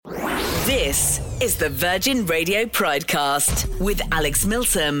This is the Virgin Radio Pridecast with Alex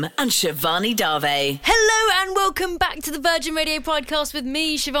Milsom and Shivani Dave. Hello and welcome back to the Virgin Radio Podcast with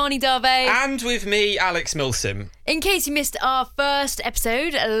me, Shivani Dave. And with me, Alex Milsom. In case you missed our first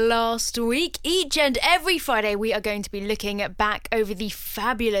episode last week, each and every Friday we are going to be looking back over the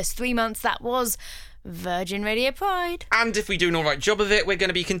fabulous 3 months that was Virgin Radio Pride. And if we do an all right job of it, we're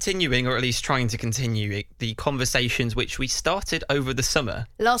going to be continuing, or at least trying to continue, the conversations which we started over the summer.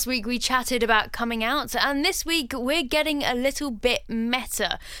 Last week we chatted about coming out, and this week we're getting a little bit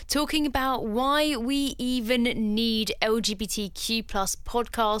meta, talking about why we even need LGBTQ plus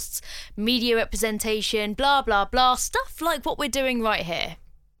podcasts, media representation, blah, blah, blah, stuff like what we're doing right here.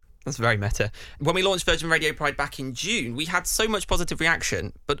 That's very meta. When we launched Virgin Radio Pride back in June, we had so much positive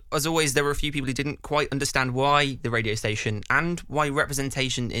reaction, but as always, there were a few people who didn't quite understand why the radio station and why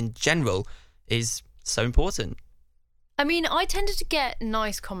representation in general is so important. I mean, I tended to get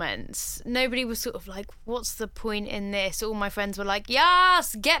nice comments. Nobody was sort of like, what's the point in this? All my friends were like,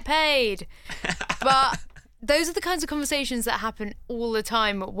 yes, get paid. But those are the kinds of conversations that happen all the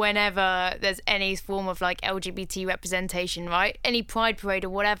time whenever there's any form of like LGBT representation, right? Any pride parade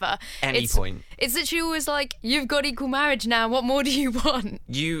or whatever. It's literally always like, you've got equal marriage now. What more do you want?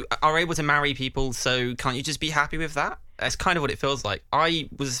 You are able to marry people, so can't you just be happy with that? That's kind of what it feels like. I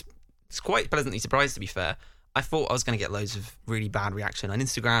was quite pleasantly surprised, to be fair. I thought I was going to get loads of really bad reaction on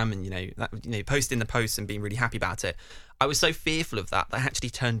Instagram and, posting the posts and being really happy about it. I was so fearful of that I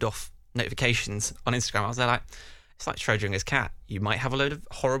actually turned off notifications on Instagram. I was there like, it's like Schrodinger's cat. You might have a load of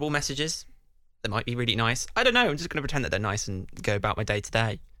horrible messages that might be really nice. I don't know. I'm just going to pretend that they're nice and go about my day to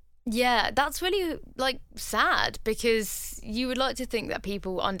day. Yeah, that's really sad, because you would like to think that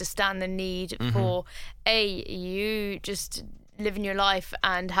people understand the need for you just living your life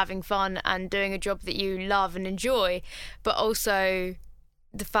and having fun and doing a job that you love and enjoy, but also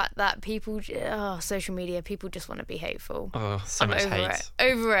the fact that people, social media, people just want to be hateful. Oh, so much hate.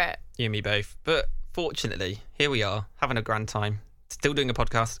 Over it. You and me both. But fortunately, here we are, having a grand time, still doing a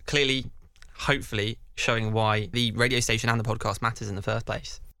podcast, clearly, hopefully, showing why the radio station and the podcast matters in the first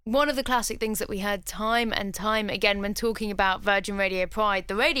place. One of the classic things that we heard time and time again when talking about Virgin Radio Pride,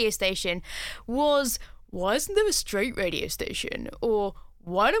 the radio station, was, why isn't there a straight radio station? Or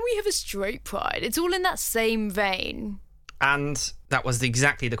why don't we have a straight Pride? It's all in that same vein. And that was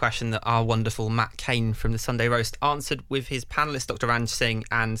exactly the question that our wonderful Matt Kane from the Sunday Roast answered with his panellist Dr. Ranj Singh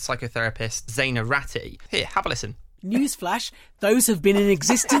and psychotherapist Zaina Ratti. Here, have a listen. Newsflash, those have been in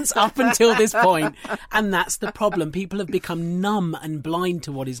existence up until this point. And that's the problem. People have become numb and blind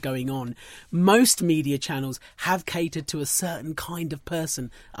to what is going on. Most media channels have catered to a certain kind of person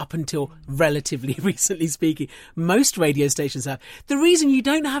up until relatively recently speaking. Most radio stations have. The reason you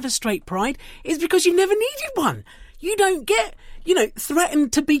don't have a straight pride is because you've never needed one. You don't get,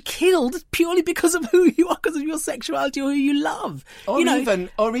 threatened to be killed purely because of who you are, because of your sexuality or who you love. Or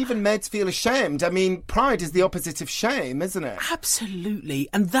even made to feel ashamed. I mean, pride is the opposite of shame, isn't it? Absolutely.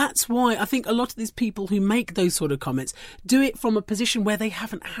 And that's why I think a lot of these people who make those sort of comments do it from a position where they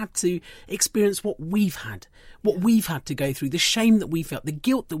haven't had to experience what we've had to go through, the shame that we felt, the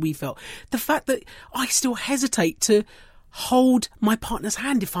guilt that we felt, the fact that I still hesitate to hold my partner's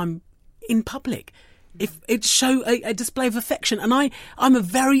hand if I'm in public. If it show a display of affection, and I'm a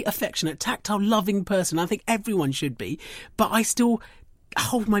very affectionate, tactile, loving person. I think everyone should be, but I still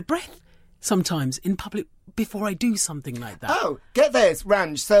hold my breath sometimes in public before I do something like that. Oh, get this,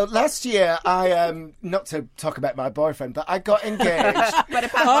 Ranj. So last year, I not to talk about my boyfriend, but I got engaged.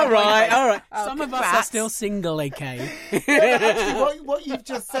 all right. Oh, some of us are still single, okay? Actually, what you've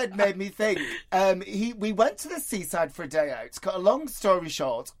just said made me think. We went to the seaside for a day out. Cut a long story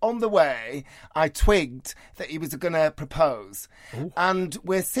short, on the way, I twigged that he was going to propose. Ooh. And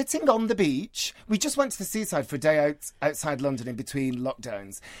we're sitting on the beach. We just went to the seaside for a day out outside London in between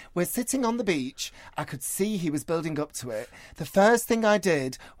lockdowns. We're sitting on the beach. I could see he was building up to it. The first thing I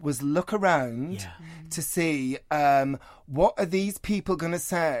did was look around to see what are these people going to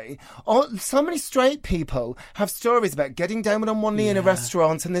say. Oh, so many straight people have stories about getting down on one knee in a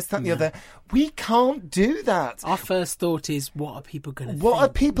restaurant and this, that, and the other. We can't do that. Our first thought is, what are people going to think? What are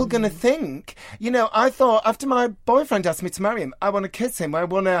people going to think? I thought after my boyfriend asked me to marry him, I want to kiss him. I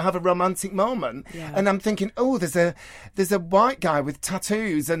want to have a romantic moment. Yeah. And I'm thinking, there's a white guy with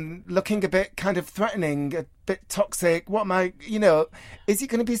tattoos and looking a bit kind of threatening, a bit toxic. What am I, is he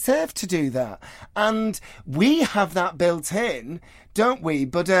going to be safe to do that? And we have that built in, don't we?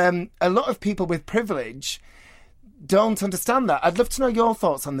 But a lot of people with privilege, don't understand that. I'd love to know your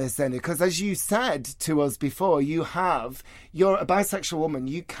thoughts on this, Zena, because as you said to us before, you're a bisexual woman,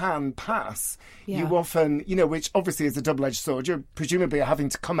 you can pass. Yeah. You often, which obviously is a double-edged sword. You're presumably having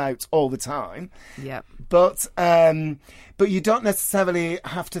to come out all the time. Yeah. But you don't necessarily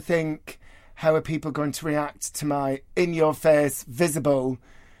have to think, how are people going to react to my in-your-face, visible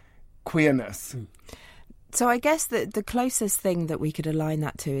queerness? So I guess that the closest thing that we could align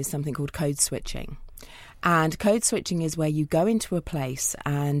that to is something called code switching. And code switching is where you go into a place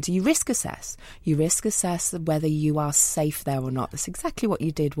and you risk assess. You risk assess whether you are safe there or not. That's exactly what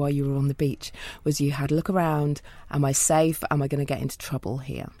you did while you were on the beach, was you had a look around. Am I safe? Am I going to get into trouble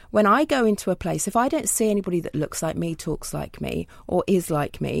here? When I go into a place, if I don't see anybody that looks like me, talks like me, or is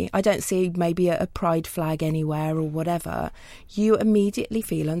like me, I don't see maybe a pride flag anywhere or whatever, you immediately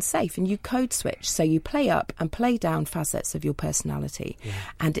feel unsafe and you code switch. So you play up and play down facets of your personality. Yeah.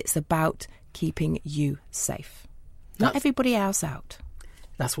 And it's about keeping you safe, not everybody else out.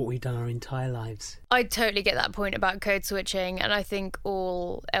 That's what we've done our entire lives. I totally get that point about code switching, and I think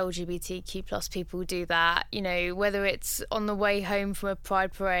all LGBTQ plus people do that. Whether it's on the way home from a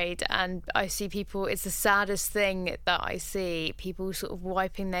pride parade, and I see people, it's the saddest thing that I see, people sort of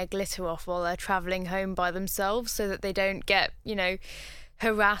wiping their glitter off while they're travelling home by themselves so that they don't get,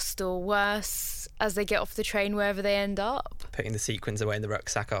 harassed or worse as they get off the train wherever they end up. Putting the sequins away in the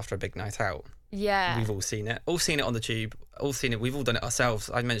rucksack after a big night out. Yeah. We've all seen it. All seen it on the tube. All seen it. We've all done it ourselves.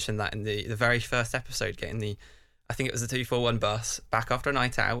 I mentioned that in the very first episode, getting I think it was the 241 bus back after a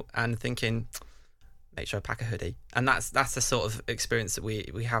night out and thinking, make sure I pack a hoodie. And that's the sort of experience that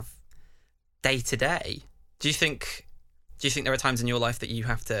we have day to day. Do you think there are times in your life that you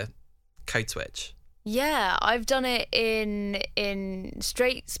have to code switch? Yeah, I've done it in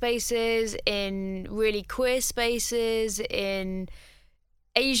straight spaces, in really queer spaces, in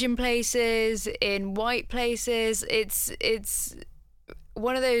Asian places, in white places. It's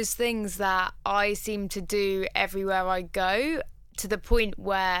one of those things that I seem to do everywhere I go, to the point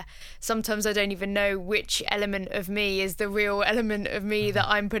where sometimes I don't even know which element of me is the real element of me that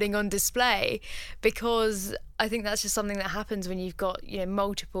I'm putting on display, because I think that's just something that happens when you've got,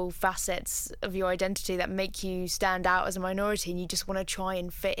 multiple facets of your identity that make you stand out as a minority and you just want to try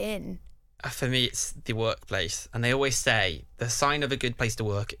and fit in. For me, it's the workplace. And they always say the sign of a good place to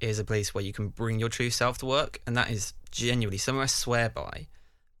work is a place where you can bring your true self to work. And that is genuinely somewhere I swear by.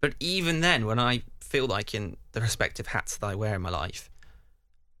 But even then, when I feel like in the respective hats that I wear in my life,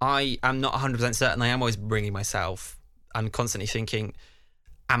 I am not 100% certain. I am always bringing myself. I'm constantly thinking,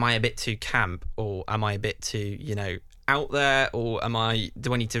 am I a bit too camp, or am I a bit too, out there, or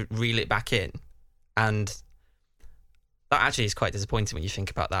do I need to reel it back in? And that actually is quite disappointing when you think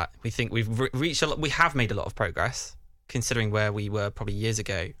about that. We think we've reached we have made a lot of progress considering where we were probably years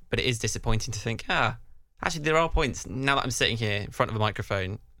ago, but it is disappointing to think, actually there are points now that I'm sitting here in front of a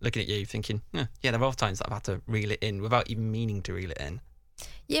microphone looking at you thinking, yeah, there are times that I've had to reel it in without even meaning to reel it in.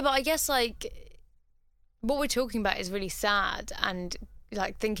 Yeah, but I guess what we're talking about is really sad, and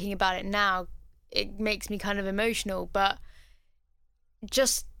thinking about it now, it makes me kind of emotional, but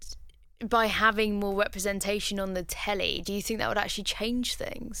just by having more representation on the telly, do you think that would actually change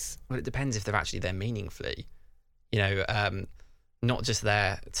things? Well, it depends if they're actually there meaningfully. Not just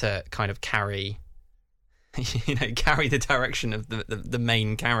there to kind of carry the direction of the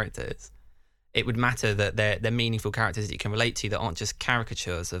main characters. It would matter that they're meaningful characters that you can relate to, that aren't just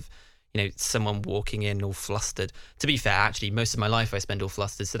caricatures of, someone walking in all flustered. To be fair, actually, most of my life I spend all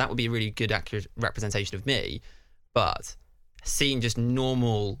flustered, so that would be a really good, accurate representation of me. But seeing just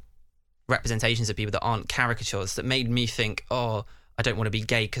normal representations of people that aren't caricatures, that made me think, I don't want to be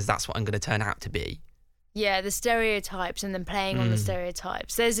gay because that's what I'm going to turn out to be. Yeah, the stereotypes, and then playing on the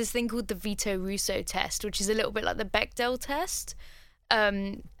stereotypes. There's this thing called the Vito Russo test, which is a little bit like the Bechdel test.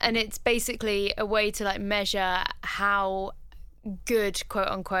 And it's basically a way to measure how good, quote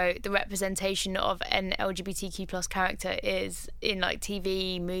unquote, the representation of an LGBTQ plus character is in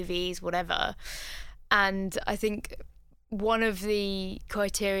TV, movies, whatever. And I think one of the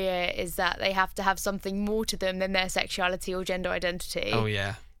criteria is that they have to have something more to them than their sexuality or gender identity. Oh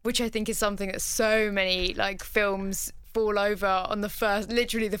yeah. Which I think is something that so many films fall over on the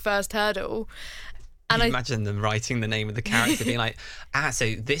first hurdle. And imagine them writing the name of the character, being like,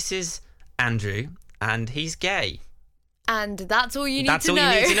 so this is Andrew, and he's gay. And that's all you need to know. That's all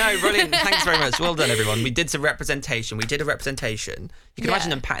you need to know. Brilliant. Thanks very much. Well done, everyone. We did some representation. We did a representation. You can imagine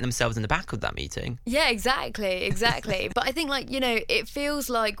them patting themselves in the back of that meeting. Yeah, exactly. But I think, it feels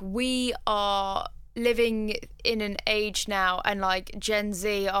like we are living in an age now, and Gen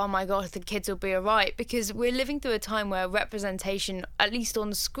Z, oh my god, the kids will be alright, because we're living through a time where representation, at least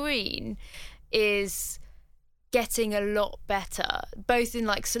on screen, is getting a lot better, both in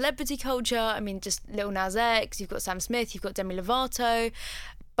like celebrity culture. I mean, just Lil Nas X, you've got Sam Smith, you've got Demi Lovato,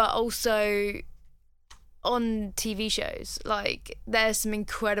 but also on TV shows. Like, there's some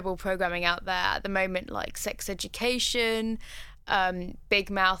incredible programming out there at the moment, like Sex Education, Big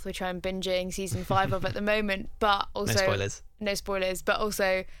Mouth, which I'm binging season 5 of at the moment, but also no spoilers, but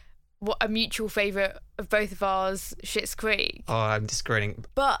also what a mutual favourite of both of ours, Schitt's Creek. Oh, I'm just grinning.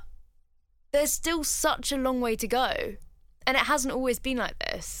 But there's still such a long way to go, and it hasn't always been like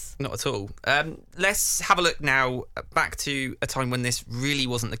this. Not at all. Let's have a look now back to a time when this really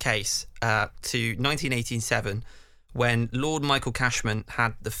wasn't the case, to 1987, when Lord Michael Cashman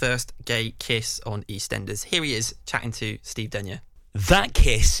had the first gay kiss on EastEnders. Here he is chatting to Steve Denyer. That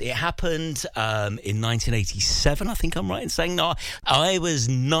kiss, it happened in 1987, I think I'm right in saying. No, I was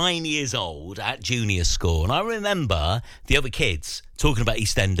 9 years old at junior school, and I remember the other kids talking about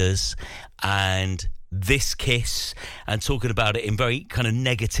EastEnders and this kiss and talking about it in very kind of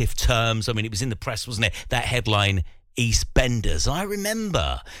negative terms. I mean, it was in the press, wasn't it? That headline, EastBenders. I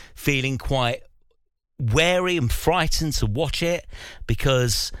remember feeling quite wary and frightened to watch it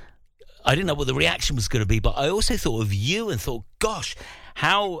because I didn't know what the reaction was going to be, but I also thought of you and thought, gosh,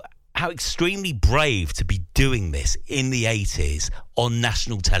 how extremely brave to be doing this in the 80s on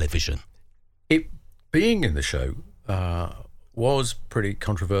national television. It being in the show was pretty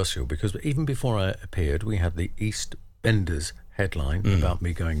controversial because even before I appeared, we had the EastBenders headline about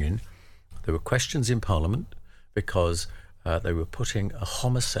me going in. There were questions in Parliament because they were putting a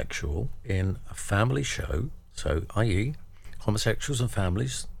homosexual in a family show, so i.e. homosexuals and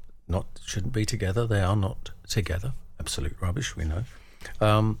families shouldn't be together. They are not together. Absolute rubbish, we know.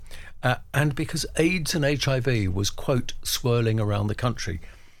 And because AIDS and HIV was, quote, swirling around the country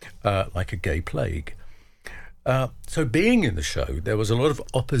like a gay plague. So being in the show, there was a lot of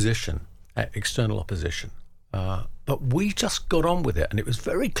opposition, external opposition. But we just got on with it, and it was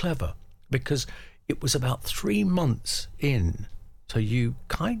very clever because it was about 3 months in. So you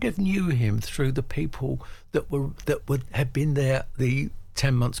kind of knew him through the people that had been there the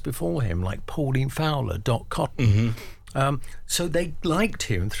 10 months before him, like Pauline Fowler, Dot Cotton. So they liked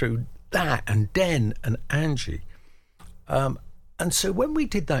him through that, and Den and Angie. And so when we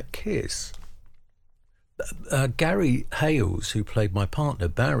did that kiss, Gary Hales, who played my partner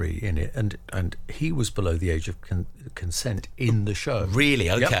Barry in it, and he was below the age of consent in the show. Really?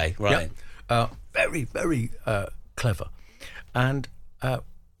 Okay, right. Yep. Very, very clever. And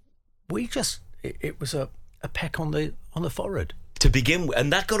we just, it was a peck on the forehead. To begin with,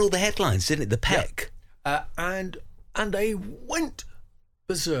 and that got all the headlines, didn't it? The peck. Yeah. And they went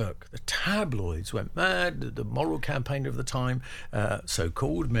berserk. The tabloids went mad. The moral campaigner of the time,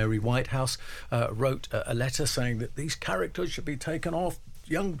 so-called Mary Whitehouse, wrote a letter saying that these characters should be taken off.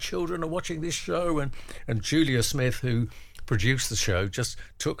 Young children are watching this show. And Julia Smith, who produced the show, just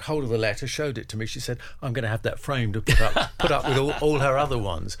took hold of the letter, showed it to me. She said, I'm going to have that framed and put up with all her other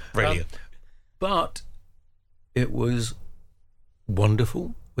ones. Brilliant. But it was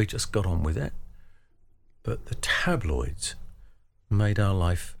wonderful. We just got on with it. But the tabloids made our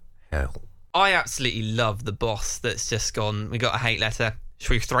life hell. I absolutely love the boss that's just gone, we got a hate letter, should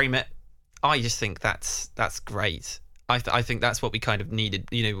we frame it? I just think that's great. I think that's what we kind of needed,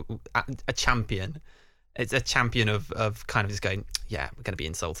 a champion. It's a champion of kind of just going, yeah, we're going to be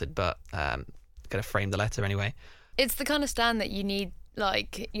insulted, but going to frame the letter anyway. It's the kind of stand that you need,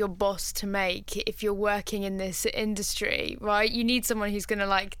 like, your boss to make if you're working in this industry, right? You need someone who's going to,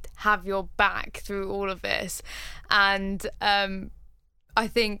 like, have your back through all of this. And I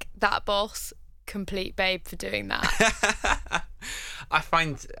think that boss, complete babe for doing that. I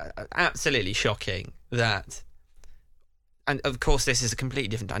find absolutely shocking that, and of course this is a completely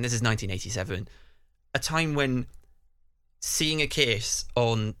different time, this is 1987, a time when seeing a kiss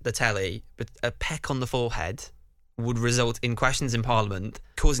on the telly, but a peck on the forehead would result in questions in Parliament,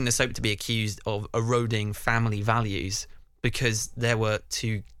 causing the soap to be accused of eroding family values because there were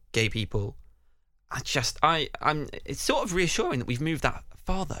 2 gay people. It's sort of reassuring that we've moved that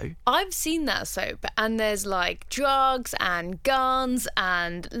far, though. I've seen that soap, and there's like drugs and guns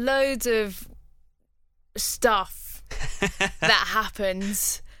and loads of stuff that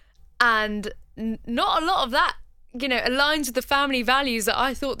happens, and not a lot of that aligns with the family values that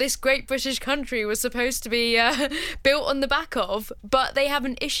I thought this great British country was supposed to be built on the back of. But they have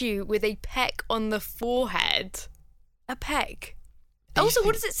an issue with a peck on the forehead. A peck. Also,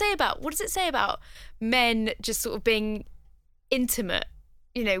 what does it say about men just sort of being intimate,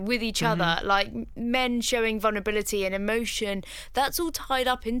 with each other? Like, men showing vulnerability and emotion. That's all tied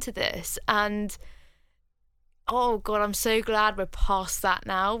up into this. And, oh, God, I'm so glad we're past that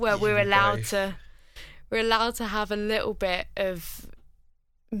now, where we're allowed to we're allowed to have a little bit of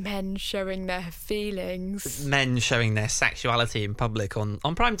men showing their feelings. Men showing their sexuality in public on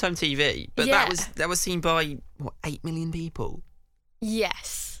primetime TV. But Yeah. that was seen by, 8 million people?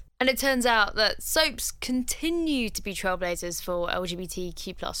 Yes. And it turns out that soaps continue to be trailblazers for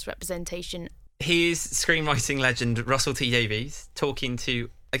LGBTQ plus representation. Here's screenwriting legend Russell T Davies talking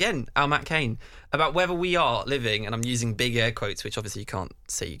to, again, Al Matt Cain, about whether we are living, and I'm using big air quotes, which obviously you can't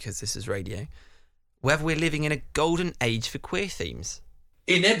see because this is radio, whether we're living in a golden age for queer themes.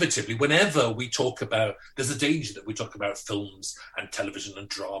 Inevitably, whenever we talk about, there's a danger that we talk about films and television and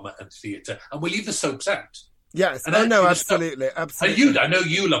drama and theatre, and we leave the soaps out. Yes, And absolutely. And I know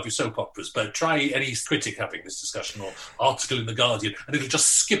you love your soap operas, but try any critic having this discussion or article in The Guardian, and it'll just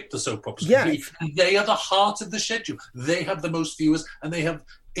skip the soap operas completely. And they are the heart of the schedule. They have the most viewers, and they have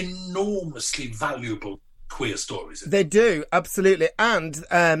enormously valuable queer stories. They do, absolutely. And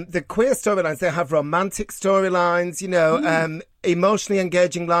the queer storylines, they have romantic storylines, emotionally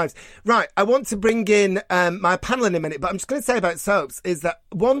engaging lives. Right, I want to bring in my panel in a minute, but I'm just going to say about soaps is that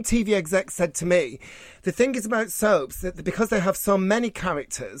one TV exec said to me, the thing is about soaps that because they have so many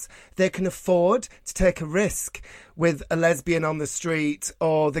characters, they can afford to take a risk with a lesbian on the street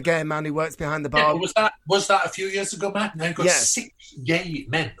or the gay man who works behind the bar. Yeah, was that a few years ago, Matt? Now you've got 6 gay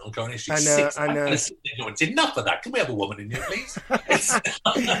men on Coronation Street. I know. It's enough of that. Can we have a woman in here, please? There's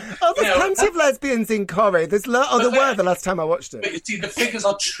plenty of lesbians in Corrie. There were the last time I watched it. But you see, the figures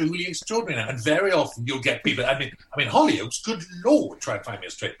are truly extraordinary now, and very often you'll get people. I mean, Hollyoaks, good Lord, try and find me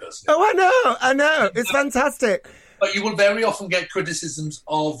a straight person. Oh, I know. It's fantastic. But you will very often get criticisms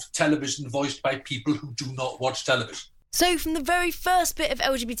of television voiced by people who do not watch television. So from the very first bit of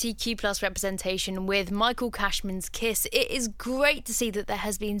LGBTQ plus representation with Michael Cashman's Kiss, it is great to see that there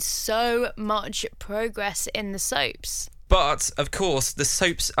has been so much progress in the soaps. But, of course, the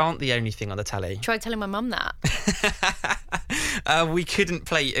soaps aren't the only thing on the telly. Try telling my mum that. We couldn't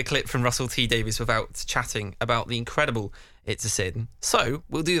play a clip from Russell T Davies without chatting about the incredible It's a Sin. So,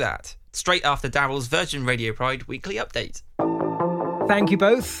 we'll do that straight after Daryl's Virgin Radio Pride weekly update. Thank you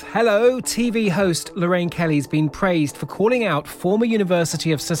both. Hello. TV host Lorraine Kelly's been praised for calling out former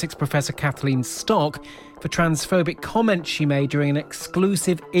University of Sussex professor Kathleen Stock for transphobic comments she made during an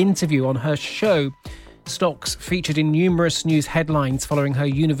exclusive interview on her show. Stock's featured in numerous news headlines following her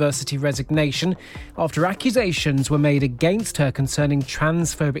university resignation after accusations were made against her concerning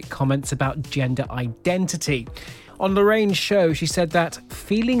transphobic comments about gender identity. On Lorraine's show, she said that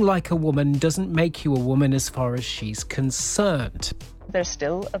feeling like a woman doesn't make you a woman as far as she's concerned. There's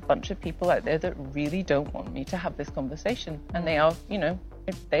still a bunch of people out there that really don't want me to have this conversation. And they are,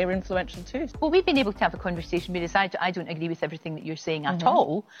 they're influential too. Well, we've been able to have a conversation whereas I don't agree with everything that you're saying at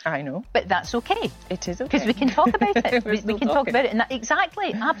all. I know. But that's okay. It is okay. Because we can talk about it. we can talk about it. And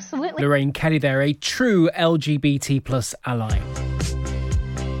exactly, absolutely. Lorraine Kelly there, a true LGBT plus ally.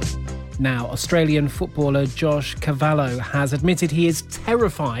 Now, Australian footballer Josh Cavallo has admitted he is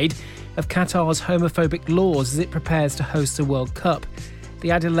terrified of Qatar's homophobic laws as it prepares to host the World Cup.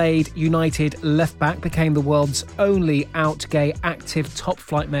 The Adelaide United left-back became the world's only out gay active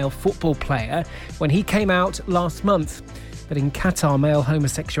top-flight male football player when he came out last month. But in Qatar, male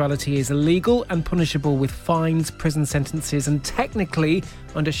homosexuality is illegal and punishable with fines, prison sentences and technically,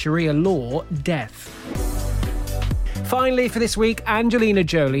 under Sharia law, death. Finally, for this week, Angelina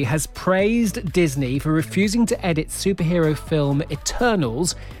Jolie has praised Disney for refusing to edit superhero film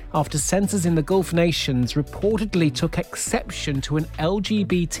Eternals after censors in the Gulf nations reportedly took exception to an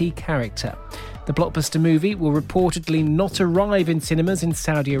LGBT character. The blockbuster movie will reportedly not arrive in cinemas in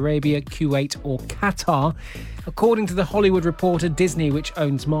Saudi Arabia, Kuwait or Qatar. According to The Hollywood Reporter, Disney, which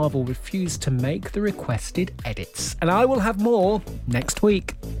owns Marvel, refused to make the requested edits. And I will have more next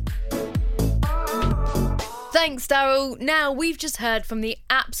week. Thanks, Daryl. Now, we've just heard from the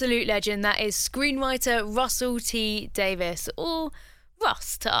absolute legend that is screenwriter Russell T Davies, or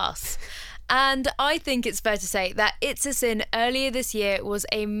Russ to us. And I think it's fair to say that It's a Sin earlier this year was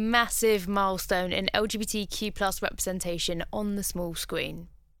a massive milestone in LGBTQ plus representation on the small screen.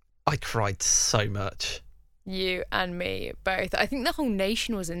 I cried so much. You and me both. I think the whole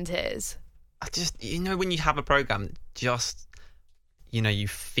nation was in tears. I just, when you have a programme, just, you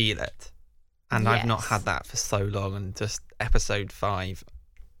feel it. And Yes. I've not had that for so long, and just episode 5.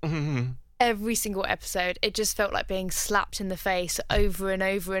 Every single episode, it just felt like being slapped in the face over and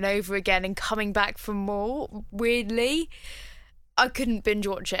over and over again and coming back for more, weirdly. I couldn't binge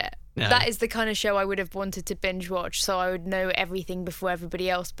watch it. No. That is the kind of show I would have wanted to binge watch, so I would know everything before everybody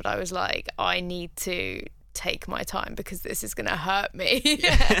else, but I was like, I need to take my time because this is going to hurt me.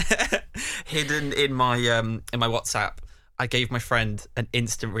 Hidden in my WhatsApp, I gave my friend an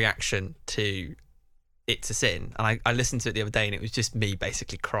instant reaction to It's a Sin, and I listened to it the other day, and it was just me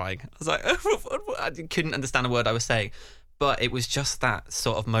basically crying. I was like, I couldn't understand a word I was saying, but it was just that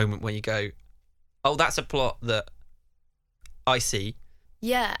sort of moment where you go, oh, that's a plot that I see.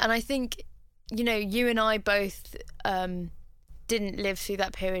 Yeah, and I think, you know, you and I both didn't live through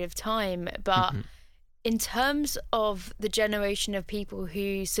that period of time, but in terms of the generation of people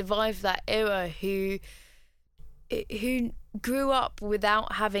who survived that era, who grew up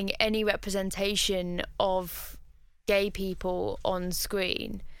without having any representation of gay people on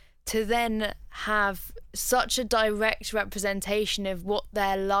screen, to then have such a direct representation of what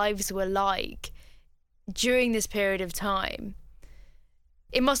their lives were like during this period of time,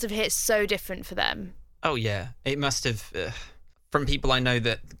 it must have hit so different for them. Oh yeah, it must have. From people I know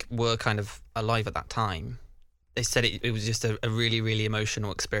that were kind of alive at that time, they said it was just a really, really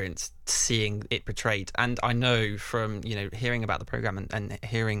emotional experience seeing it portrayed. And I know from, you know, hearing about the programme and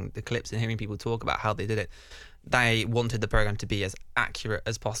hearing the clips and hearing people talk about how they did it, they wanted the programme to be as accurate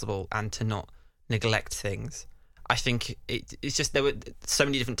as possible and to not neglect things. I think it's just there were so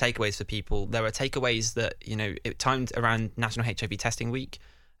many different takeaways for people. There were takeaways that, you know, it timed around National HIV Testing Week.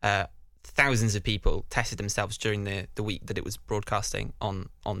 Thousands of people tested themselves during the week that it was broadcasting on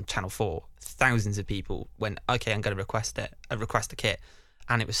Channel 4. Thousands of people went, okay, I'm going to request a kit.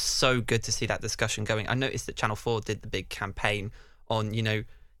 And it was so good to see that discussion going. I noticed that Channel 4 did the big campaign on, you know,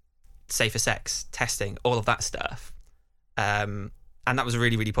 safer sex, testing, all of that stuff. And that was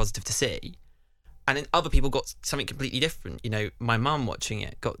really, really positive to see. And then other people got something completely different. You know, my mum watching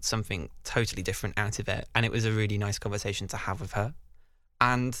it got something totally different out of it. And it was a really nice conversation to have with her.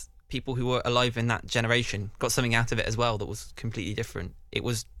 And people who were alive in that generation got something out of it as well that was completely different. It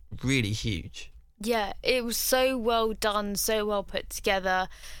was really huge. Yeah, it was so well done, so well put together,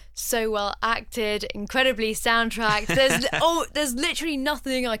 so well acted, incredibly soundtracked. There's literally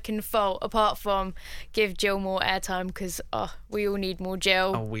nothing I can fault apart from give Jill more airtime, because we all need more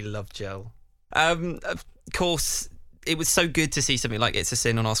Jill. Oh, we love Jill. Of course, it was so good to see something like It's a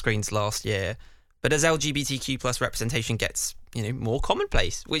Sin on our screens last year. But as LGBTQ plus representation gets, you know, more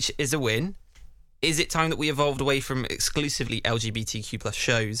commonplace, which is a win, is it time that we evolved away from exclusively LGBTQ plus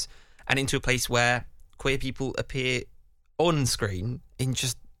shows and into a place where queer people appear on screen in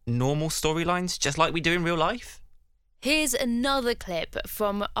just normal storylines, just like we do in real life? Here's another clip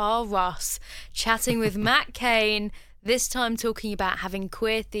from R. Russ chatting with Matt Cain, this time talking about having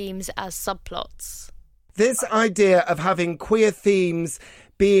queer themes as subplots. This idea of having queer themes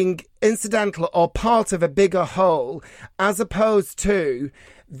being incidental or part of a bigger whole, as opposed to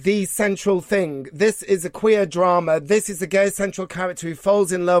the central thing. This is a queer drama. This is a gay central character who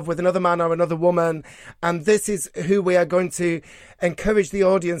falls in love with another man or another woman. And this is who we are going to encourage the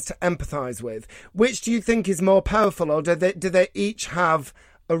audience to empathise with. Which do you think is more powerful, or do they each have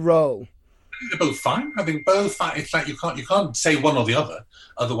a role? They're both fine. I think both fine. It's like you can't say one or the other.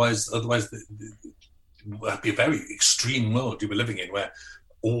 Otherwise that'd be a very extreme world you were living in, where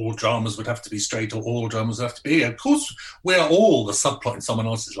all dramas would have to be straight or all dramas would have to be. Of course, we're all the subplot in someone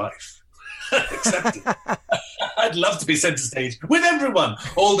else's life. Accepted. I'd love to be centre stage with everyone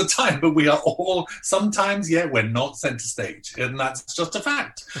all the time, but we are all sometimes, we're not centre stage, and that's just a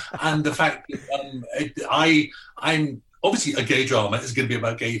fact. And the fact, I'm obviously a gay drama is going to be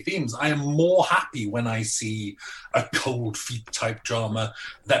about gay themes. I am more happy when I see a Cold Feet type drama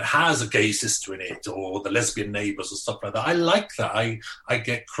that has a gay sister in it, or the lesbian neighbours or stuff like that. I like that. I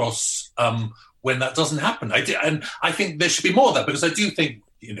get cross when that doesn't happen. And I think there should be more of that, because I do think,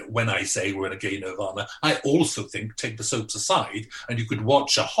 you know, when I say we're in a gay nirvana, I also think take the soaps aside and you could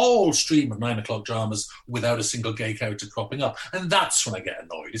watch a whole stream of 9 o'clock dramas without a single gay character cropping up. And that's when I get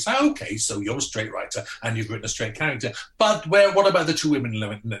annoyed. It's like, okay, so you're a straight writer and you've written a straight character, but what about the two women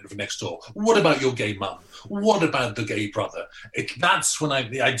living next door? What about your gay mum? What about the gay brother? That's when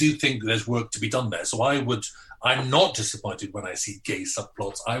I do think there's work to be done there. So I'm not disappointed when I see gay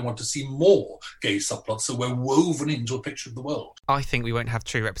subplots. I want to see more gay subplots, so we're woven into a picture of the world. I think we won't have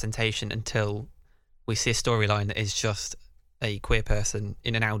true representation until we see a storyline that is just a queer person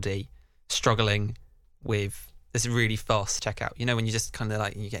in an Audi struggling with this really fast checkout. You know, when you just kind of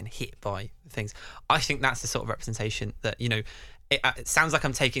like, you're getting hit by things. I think that's the sort of representation that, you know, it sounds like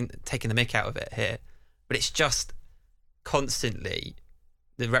I'm taking the mick out of it here, but it's just constantly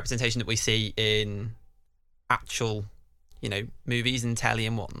the representation that we see in actual, you know, movies and telly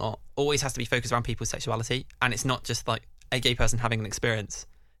and whatnot always has to be focused around people's sexuality, and it's not just like a gay person having an experience.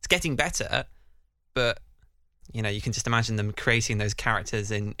 It's getting better, but you know, you can just imagine them creating those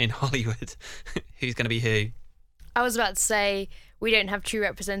characters in Hollywood. Who's going to be who? I was about to say we don't have true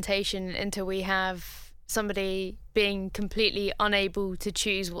representation until we have somebody being completely unable to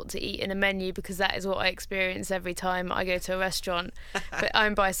choose what to eat in a menu, because that is what I experience every time I go to a restaurant. But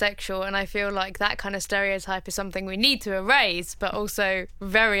I'm bisexual, and I feel like that kind of stereotype is something we need to erase, but also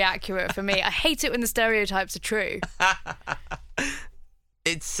very accurate for me. I hate it when the stereotypes are true.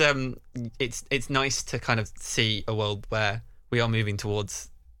 It's nice to kind of see a world where we are moving towards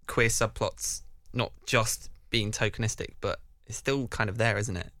queer subplots not just being tokenistic, but it's still kind of there,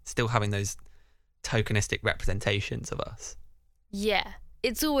 isn't it? Still having those tokenistic representations of us. Yeah.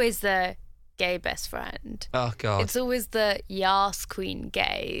 It's always the gay best friend. Oh, God. It's always the Yas Queen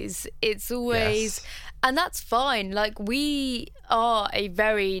gays. It's always... Yes. And that's fine. Like, we are a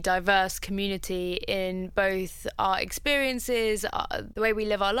very diverse community in both our experiences, the way we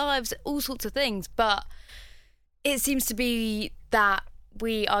live our lives, all sorts of things. But it seems to be that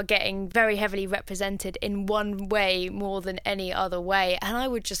we are getting very heavily represented in one way more than any other way. And I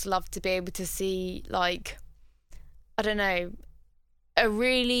would just love to be able to see, like, I don't know, a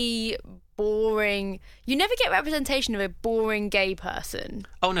really boring... You never get representation of a boring gay person.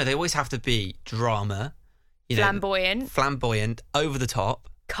 Oh, no, they always have to be drama. Flamboyant, over the top.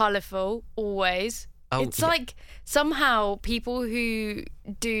 Colourful, always. Oh, it's yeah. like somehow people who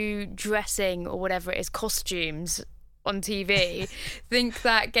do dressing or whatever it is, costumes on TV, think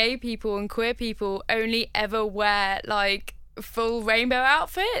that gay people and queer people only ever wear like full rainbow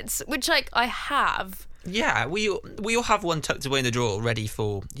outfits, which like I have. Yeah, we all have one tucked away in the drawer, ready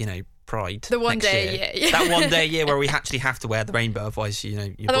for, Pride. The one next day, year. yeah. That one day, yeah, where we actually have to wear the rainbow, otherwise, you're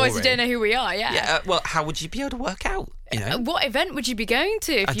Otherwise, boring. you don't know who we are. Yeah. Yeah. Well, how would you be able to work out? What event would you be going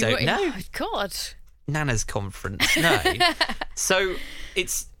to? If I you don't know. Oh, God. Nana's conference. No. So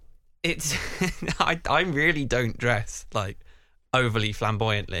it's I really don't dress like overly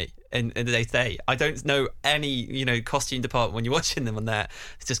flamboyantly in the day to day. I don't know any costume department when you're watching them on there.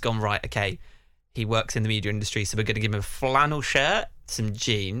 It's just gone right. Okay, he works in the media industry, so we're going to give him a flannel shirt, some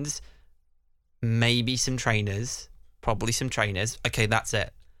jeans, maybe some trainers, probably some trainers. Okay, that's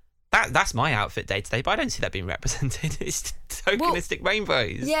it. That's my outfit day to day, but I don't see that being represented. It's tokenistic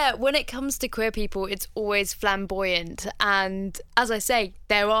rainbows. Yeah, when it comes to queer people, it's always flamboyant. And as I say,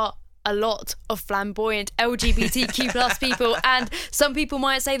 there are a lot of flamboyant LGBTQ plus people, and some people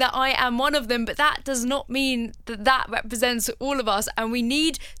might say that I am one of them, but that does not mean that represents all of us, and we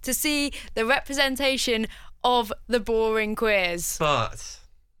need to see the representation of the boring queers. But...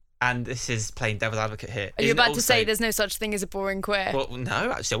 And this is playing devil's advocate here. Are you about to say there's no such thing as a boring queer? Well,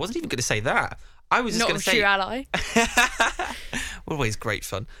 no, actually, I wasn't even going to say that. I was just going to say... Not a true ally. Always great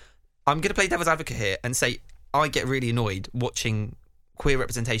fun. I'm going to play devil's advocate here and say I get really annoyed watching queer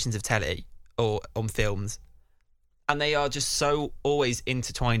representations of telly or on films, and they are just so always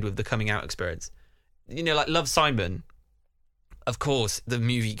intertwined with the coming out experience. Like Love, Simon. Of course, the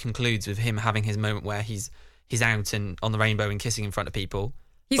movie concludes with him having his moment where he's out and on the rainbow and kissing in front of people.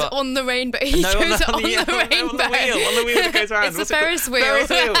 He's on the rainbow. He goes on the rainbow. On the wheel that goes around. It's the Ferris wheel. Ferris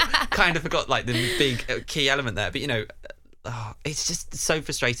wheel. Kind of forgot like the big key element there. But it's just so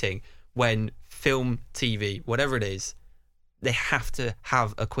frustrating when film, TV, whatever it is, they have to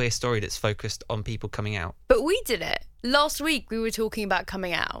have a queer story that's focused on people coming out. But we did it. Last week we were talking about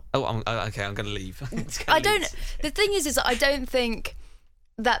coming out. Oh, okay, I'm going to leave. The thing is I don't think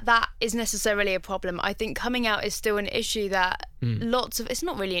that is necessarily a problem. I think coming out is still an issue that it's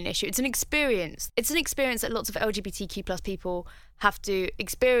not really an issue, it's an experience. It's an experience that lots of LGBTQ plus people have to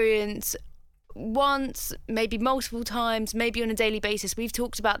experience once, maybe multiple times, maybe on a daily basis. We've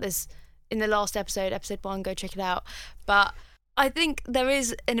talked about this in the last episode 1, go check it out. But I think there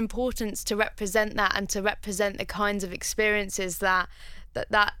is an importance to represent that and to represent the kinds of experiences that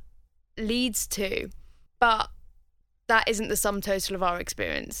leads to. But that isn't the sum total of our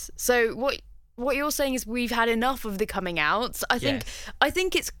experience. So what you're saying is we've had enough of the coming outs. I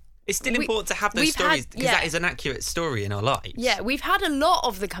think it's still important to have those stories because that is an accurate story in our lives. Yeah, we've had a lot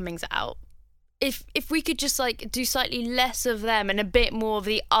of the comings out. If we could just like do slightly less of them and a bit more of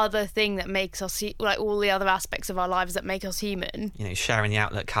the other thing that makes us like all the other aspects of our lives that make us human. Sharing the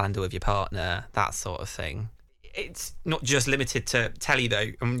Outlook calendar with your partner, that sort of thing. It's not just limited to telly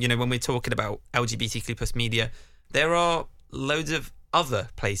though. When we're talking about LGBTQ plus media, there are loads of other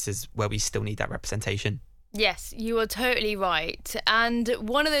places where we still need that representation. Yes, you are totally right. And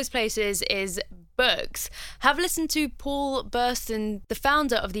one of those places is books. Have listened to Paul Burston, the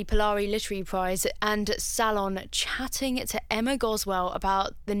founder of the Polari Literary Prize and Salon, chatting to Emma Goswell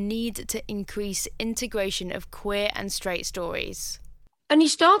about the need to increase integration of queer and straight stories. And you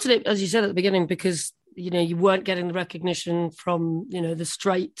started it, as you said at the beginning, because, you weren't getting the recognition from, the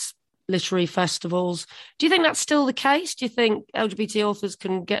straight literary festivals. Do you think that's still the case? Do you think LGBT authors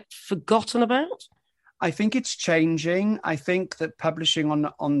can get forgotten about? I think it's changing. I think that publishing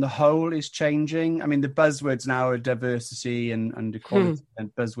on the whole is changing. I mean, the buzzwords now are diversity and equality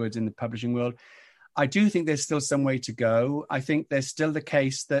and buzzwords in the publishing world. I do think there's still some way to go. I think there's still the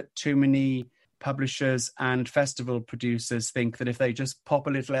case that too many publishers and festival producers think that if they just pop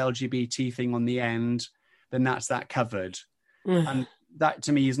a little LGBT thing on the end, then that's that covered. And that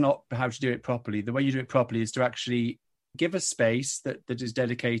to me is not how to do it properly. The way you do it properly is to actually give a space that is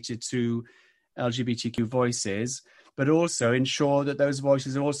dedicated to LGBTQ voices, but also ensure that those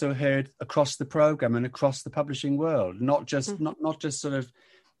voices are also heard across the program and across the publishing world, not just sort of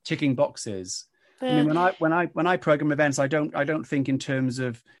ticking boxes. I mean, when I program events, I don't think in terms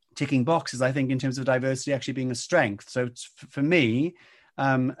of ticking boxes. I think in terms of diversity actually being a strength. So for me,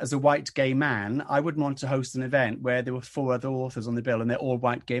 as a white gay man, I wouldn't want to host an event where there were 4 other authors on the bill and they're all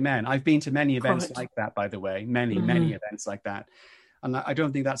white gay men. I've been to many events like that, by the way, many events like that. And I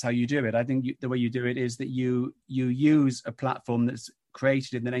don't think that's how you do it. I think the way you do it is that you use a platform that's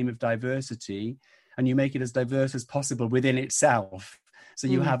created in the name of diversity, and you make it as diverse as possible within itself. So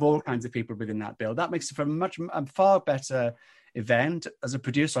you have all kinds of people within that bill. That makes it for a far better event. As a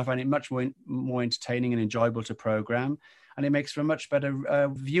producer, I find it much more entertaining and enjoyable to program, and it makes for a much better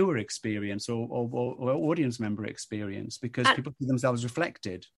viewer experience or audience member experience, because people see themselves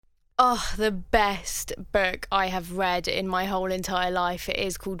reflected. Oh, the best book I have read in my whole entire life. It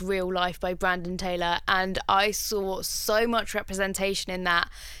is called Real Life by Brandon Taylor, and I saw so much representation in that.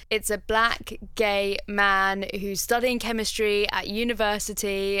 It's a black gay man who's studying chemistry at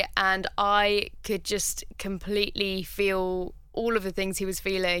university, and I could just completely feel all of the things he was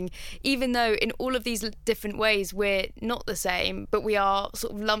feeling, even though in all of these different ways we're not the same, but we are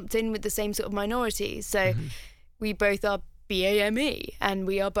sort of lumped in with the same sort of minorities. So we both are BAME and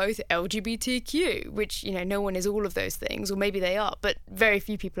we are both LGBTQ, which, you know, no one is all of those things, or maybe they are, but very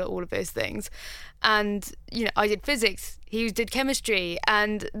few people are all of those things. And, you know, I did physics, he did chemistry,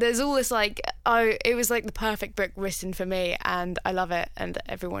 and there's all this like, it was like the perfect book written for me, and I love it, and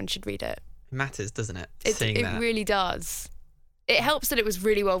everyone should read it. It matters, doesn't it? It really does. It helps that it was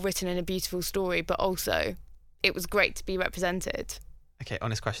really well written and a beautiful story, but also it was great to be represented. Okay,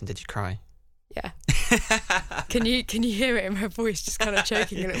 honest question, did you cry? Yeah. Can you hear it in my voice, just kind of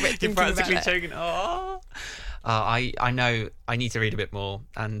choking a little bit? You're practically choking. I know I need to read a bit more,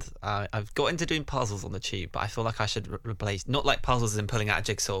 and I've got into doing puzzles on the tube, but I feel like I should replace, not like puzzles in pulling out a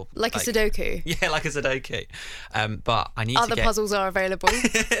jigsaw, like a Sudoku. Yeah, like a Sudoku. But I need other puzzles are available.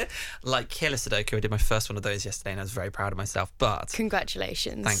 Like Killer Sudoku. I did my first one of those yesterday, and I was very proud of myself. But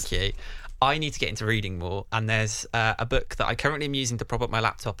congratulations. Thank you. I need to get into reading more, and there's a book that I currently am using to prop up my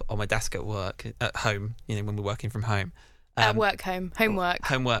laptop on my desk at work, at home, you know, when we're working from home. Work home. Work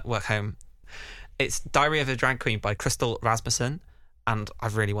home. It's Diary of a Drag Queen by Crystal Rasmussen, and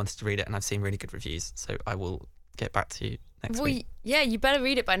I've really wanted to read it, and I've seen really good reviews, so I will get back to you next week. Yeah, you better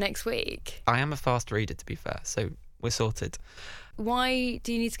read it by next week. I am a fast reader, to be fair, so we're sorted. Why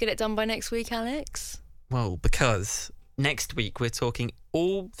do you need to get it done by next week, Alex? Well, because next week we're talking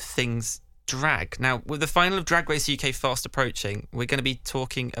all things drag. Now, with the final of Drag Race UK fast approaching, we're going to be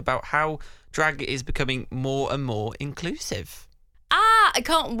talking about how drag is becoming more and more inclusive. I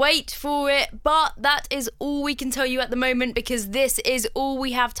can't wait for it, but that is all we can tell you at the moment, because this is all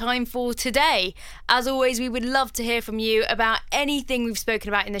we have time for today. As always, we would love to hear from you about anything we've spoken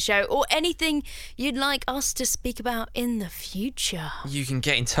about in the show, or anything you'd like us to speak about in the future. You can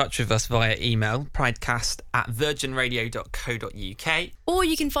get in touch with us via email, pridecast@virginradio.co.uk. Or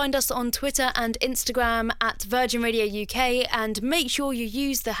you can find us on Twitter and Instagram at Virgin Radio UK, and make sure you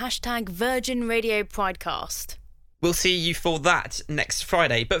use the hashtag Virgin Radio Pridecast. We'll see you for that next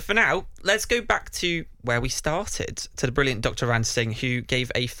Friday. But for now, let's go back to where we started, to the brilliant Dr. Ran Singh, who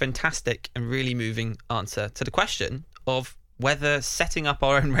gave a fantastic and really moving answer to the question of whether setting up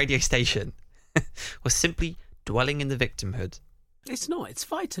our own radio station was simply dwelling in the victimhood. It's not. It's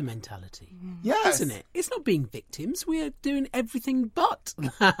fighter mentality. Yes. Isn't it? It's not being victims. We are doing everything but,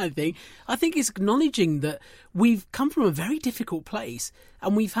 I think. I think it's acknowledging that we've come from a very difficult place,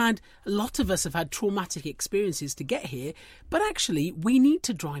 and a lot of us have had traumatic experiences to get here, but actually we need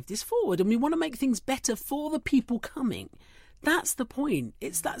to drive this forward, and we want to make things better for the people coming. That's the point.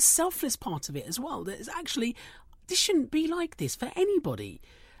 It's that selfless part of it as well. That is actually, this shouldn't be like this for anybody.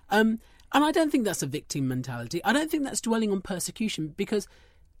 And I don't think that's a victim mentality. I don't think that's dwelling on persecution, because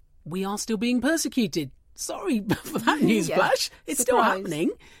we are still being persecuted. Sorry for that newsflash. It's still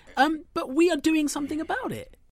happening. But we are doing something about it.